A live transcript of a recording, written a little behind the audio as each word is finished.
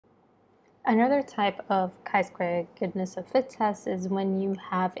Another type of chi-square goodness of fit test is when you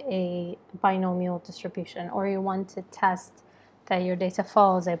have a binomial distribution, or you want to test that your data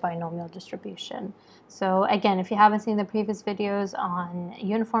follows a binomial distribution. So again, if you haven't seen the previous videos on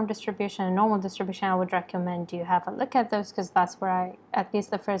uniform distribution and normal distribution, I would recommend you have a look at those, because that's where at least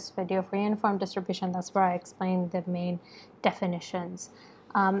the first video for uniform distribution, that's where I explain the main definitions.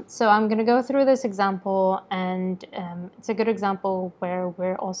 So I'm going to go through this example, and it's a good example where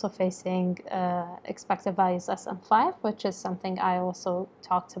we're also facing expected values less than 5, which is something I also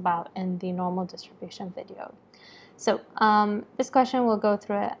talked about in the normal distribution video. So this question we'll go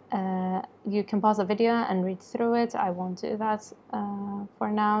through it. You can pause the video and read through it. I won't do that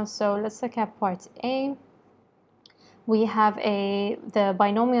for now. So let's look at part A. We have the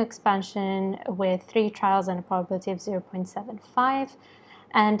binomial expansion with 3 trials and a probability of 0.75.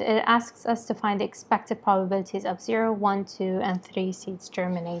 And it asks us to find the expected probabilities of 0, 1, 2, and 3 seeds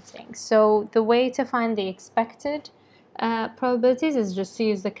germinating. So the way to find the expected probabilities is just to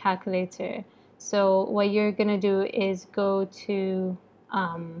use the calculator. So what you're going to do is go to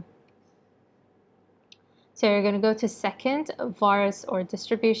second, vars or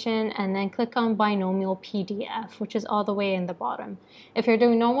distribution, and then click on binomial PDF, which is all the way in the bottom. If you're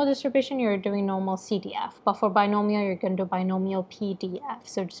doing normal distribution, you're doing normal CDF, but for binomial, you're going to do binomial PDF.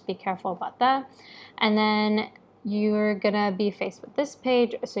 So just be careful about that. And then you're going to be faced with this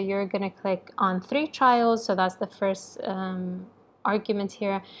page. So you're going to click on 3 trials. So that's the first argument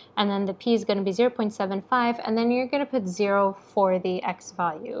here, and then the p is going to be 0.75, and then you're going to put 0 for the x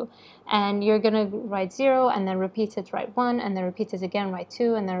value, and you're going to write 0 and then repeat it, write 1, and then repeat it again, write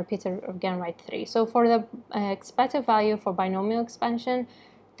 2, and then repeat it again, write 3. So for the expected value for binomial expansion,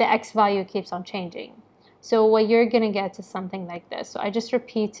 the x value keeps on changing. So what you're going to get is something like this. So I just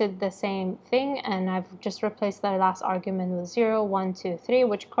repeated the same thing, and I've just replaced the last argument with 0, 1, 2, 3,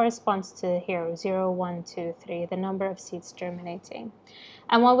 which corresponds to here, 0, 1, 2, 3, the number of seeds germinating.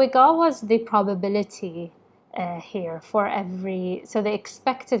 And what we got was the probability here for every, so the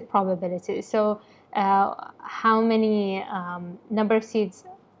expected probability. So how many number of seeds,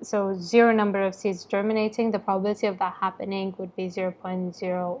 so 0 number of seeds germinating, the probability of that happening would be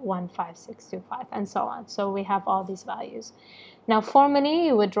 0.015625, and so on. So we have all these values. Now formally,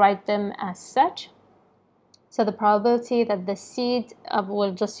 you would write them as such. So the probability that the seed,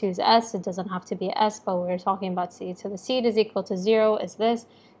 we'll just use S, it doesn't have to be S, but we're talking about seed. So the seed is equal to 0 is this,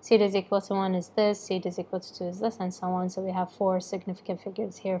 seed is equal to 1 is this, seed is equal to 2 is this, and so on. So we have 4 significant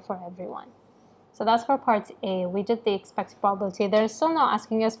figures here for everyone. So that's for part A. We did the expected probability. They're still not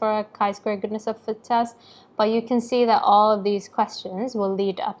asking us for a chi-square goodness of fit test, but you can see that all of these questions will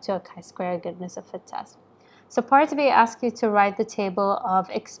lead up to a chi-square goodness of fit test. So part B asks you to write the table of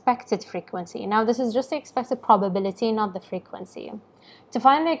expected frequency. Now this is just the expected probability, not the frequency. To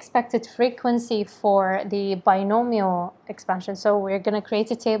find the expected frequency for the binomial expansion, so we're going to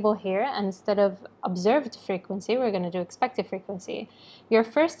create a table here, and instead of observed frequency, we're going to do expected frequency. Your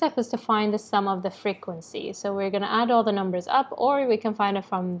first step is to find the sum of the frequency. So we're going to add all the numbers up, or we can find it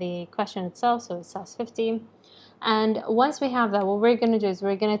from the question itself, so it says 50. And once we have that, what we're going to do is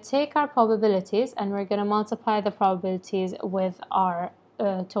we're going to take our probabilities and we're going to multiply the probabilities with our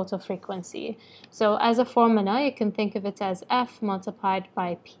total frequency. So as a formula, you can think of it as f multiplied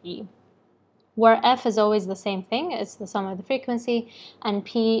by p, where f is always the same thing, it's the sum of the frequency, and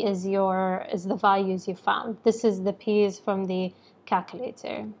p is the values you found. This is the p's from the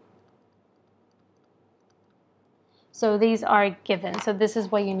calculator. So these are given. So this is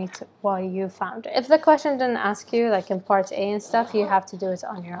what you found. If the question didn't ask you, like in part A and stuff, you have to do it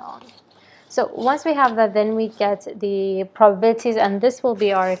on your own. So once we have that, then we get the probabilities, and this will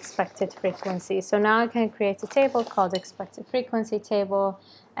be our expected frequency. So now I can create a table called expected frequency table,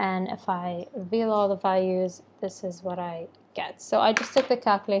 and if I reveal all the values, this is what I get. So I just took the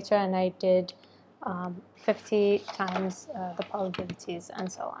calculator and I did 50 times the probabilities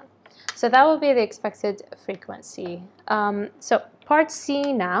and so on. So that will be the expected frequency. So part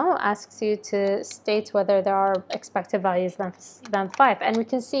C now asks you to state whether there are expected values than 5. And we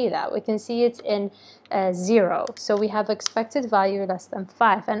can see that. We can see it in 0. So we have expected value less than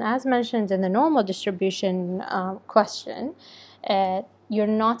 5. And as mentioned in the normal distribution question, you're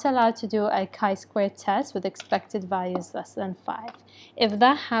not allowed to do a chi-square test with expected values less than 5. If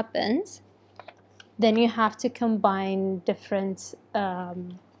that happens, then you have to combine different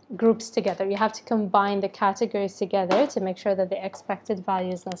groups together. You have to combine the categories together to make sure that the expected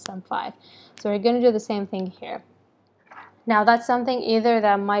value is less than 5. So we're going to do the same thing here. Now that's something either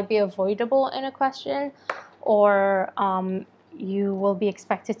that might be avoidable in a question, or you will be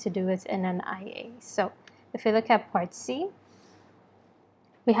expected to do it in an IA. So if you look at part C,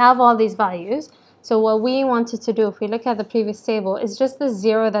 we have all these values. So what we wanted to do, if we look at the previous table, is just the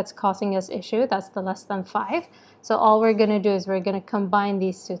 0 that's causing us issue. That's the less than 5. So all we're going to do is we're going to combine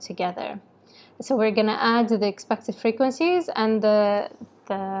these two together. So we're going to add the expected frequencies, and the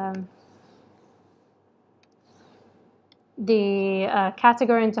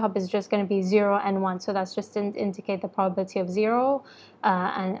category on top is just going to be 0 and 1. So that's just to indicate the probability of 0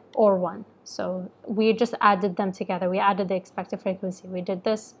 or 1. So we just added them together. We added the expected frequency. We did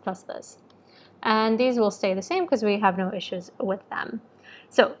this plus this. And these will stay the same because we have no issues with them.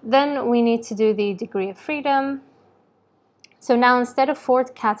 So then we need to do the degree of freedom. So now instead of 4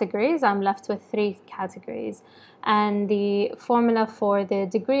 categories, I'm left with 3 categories. And the formula for the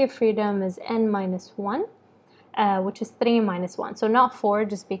degree of freedom is n minus 1. Which is 3 minus 1. So not 4,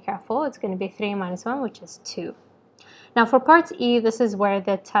 just be careful. It's going to be 3 minus 1, which is 2. Now for part E, this is where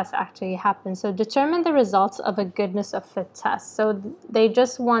the test actually happens. So determine the results of a goodness of fit test. So they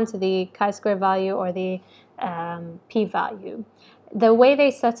just want the chi-square value or the p-value. The way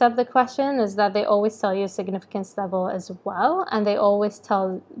they set up the question is that they always tell you significance level as well, and they always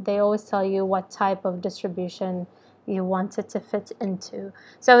tell you what type of distribution you want it to fit into.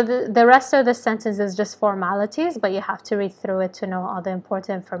 So the rest of the sentence is just formalities, but you have to read through it to know all the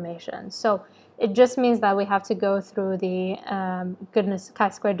important information. So it just means that we have to go through the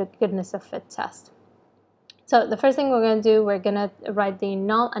chi-square goodness of fit test. So the first thing we're going to do, we're going to write the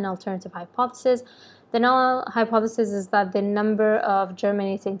null and alternative hypothesis. The null hypothesis is that the number of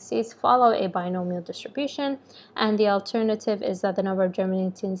germinating seeds follow a binomial distribution, and the alternative is that the number of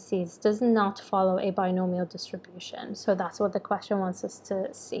germinating seeds does not follow a binomial distribution. So that's what the question wants us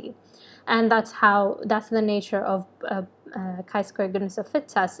to see. And that's the nature of chi-square goodness of fit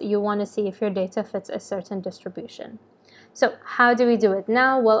test. You want to see if your data fits a certain distribution. So how do we do it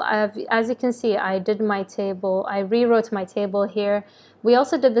now? Well, as you can see, I did my table. I rewrote my table here. We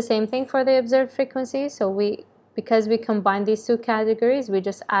also did the same thing for the observed frequency. So because we combined these two categories, we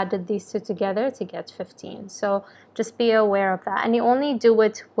just added these two together to get 15. So just be aware of that. And you only do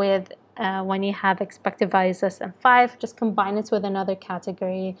it with when you have expected values less than 5. Just combine it with another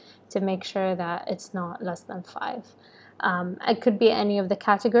category to make sure that it's not less than 5. It could be any of the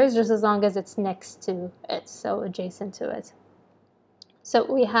categories, just as long as it's next to it, so adjacent to it.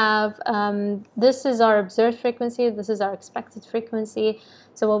 So we have, this is our observed frequency, this is our expected frequency.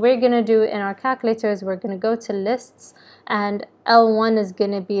 So what we're going to do in our calculator is we're going to go to lists, and L1 is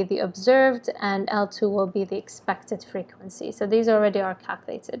going to be the observed, and L2 will be the expected frequency. So these already are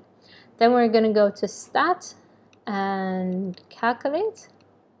calculated. Then we're going to go to stat and calculate.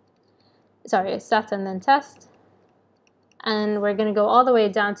 Sorry, stat and then test. And we're going to go all the way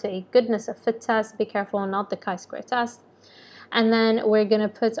down to a goodness of fit test. Be careful, not the chi-square test. And then we're going to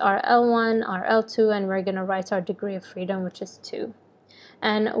put our L1, our L2, and we're going to write our degree of freedom, which is 2.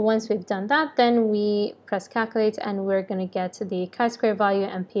 And once we've done that, then we press calculate, and we're going to get the chi-square value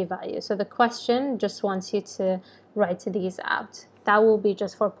and p-value. So the question just wants you to write these out. That will be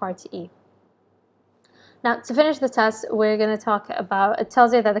just for part E. Now, to finish the test, we're going to talk about, it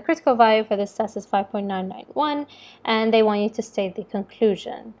tells you that the critical value for this test is 5.991, and they want you to state the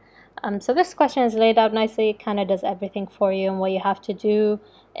conclusion. So this question is laid out nicely. It kind of does everything for you and what you have to do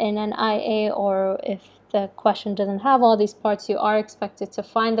in an IA, or if the question doesn't have all these parts, you are expected to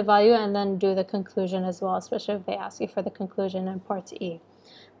find the value and then do the conclusion as well, especially if they ask you for the conclusion in part E.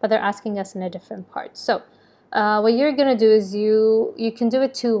 But they're asking us in a different part. So what you're going to do is you can do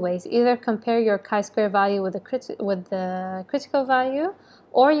it 2 ways. Either compare your chi-square value with the critical value,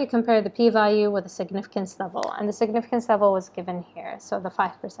 or you compare the p-value with the significance level. And the significance level was given here, so the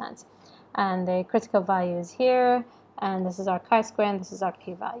 5%. And the critical value is here, and this is our chi-square, and this is our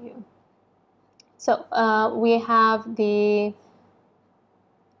p-value. So we have the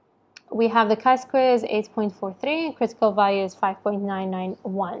chi-square is 8.43, and critical value is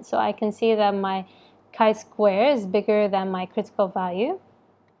 5.991. So I can see that my chi-square is bigger than my critical value.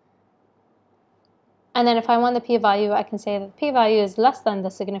 And then if I want the p-value, I can say that the p-value is less than the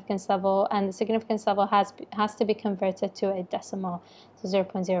significance level, and the significance level has to be converted to a decimal, so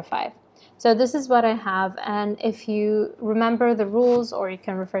 0.05. So this is what I have, and if you remember the rules, or you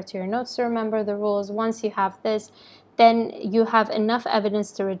can refer to your notes to remember the rules, once you have this, then you have enough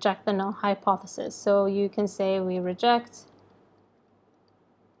evidence to reject the null hypothesis. So you can say we reject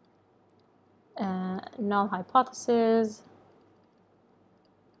null hypothesis,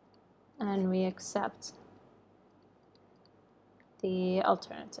 and we accept the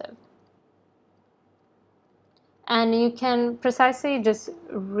alternative. And you can precisely just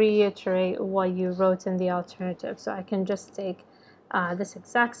reiterate what you wrote in the alternative. So I can just take this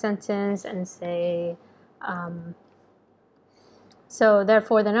exact sentence and say, So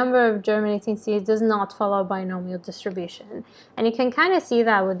therefore, the number of germinating seeds does not follow a binomial distribution. And you can kind of see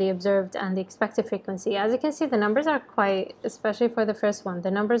that with the observed and the expected frequency. As you can see, the numbers are quite, especially for the first one, the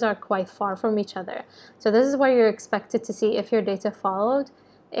numbers are quite far from each other. So this is where you're expected to see if your data followed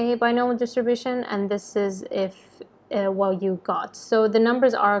a binomial distribution, and this is if what you got. So the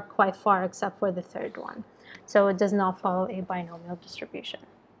numbers are quite far except for the third one. So it does not follow a binomial distribution.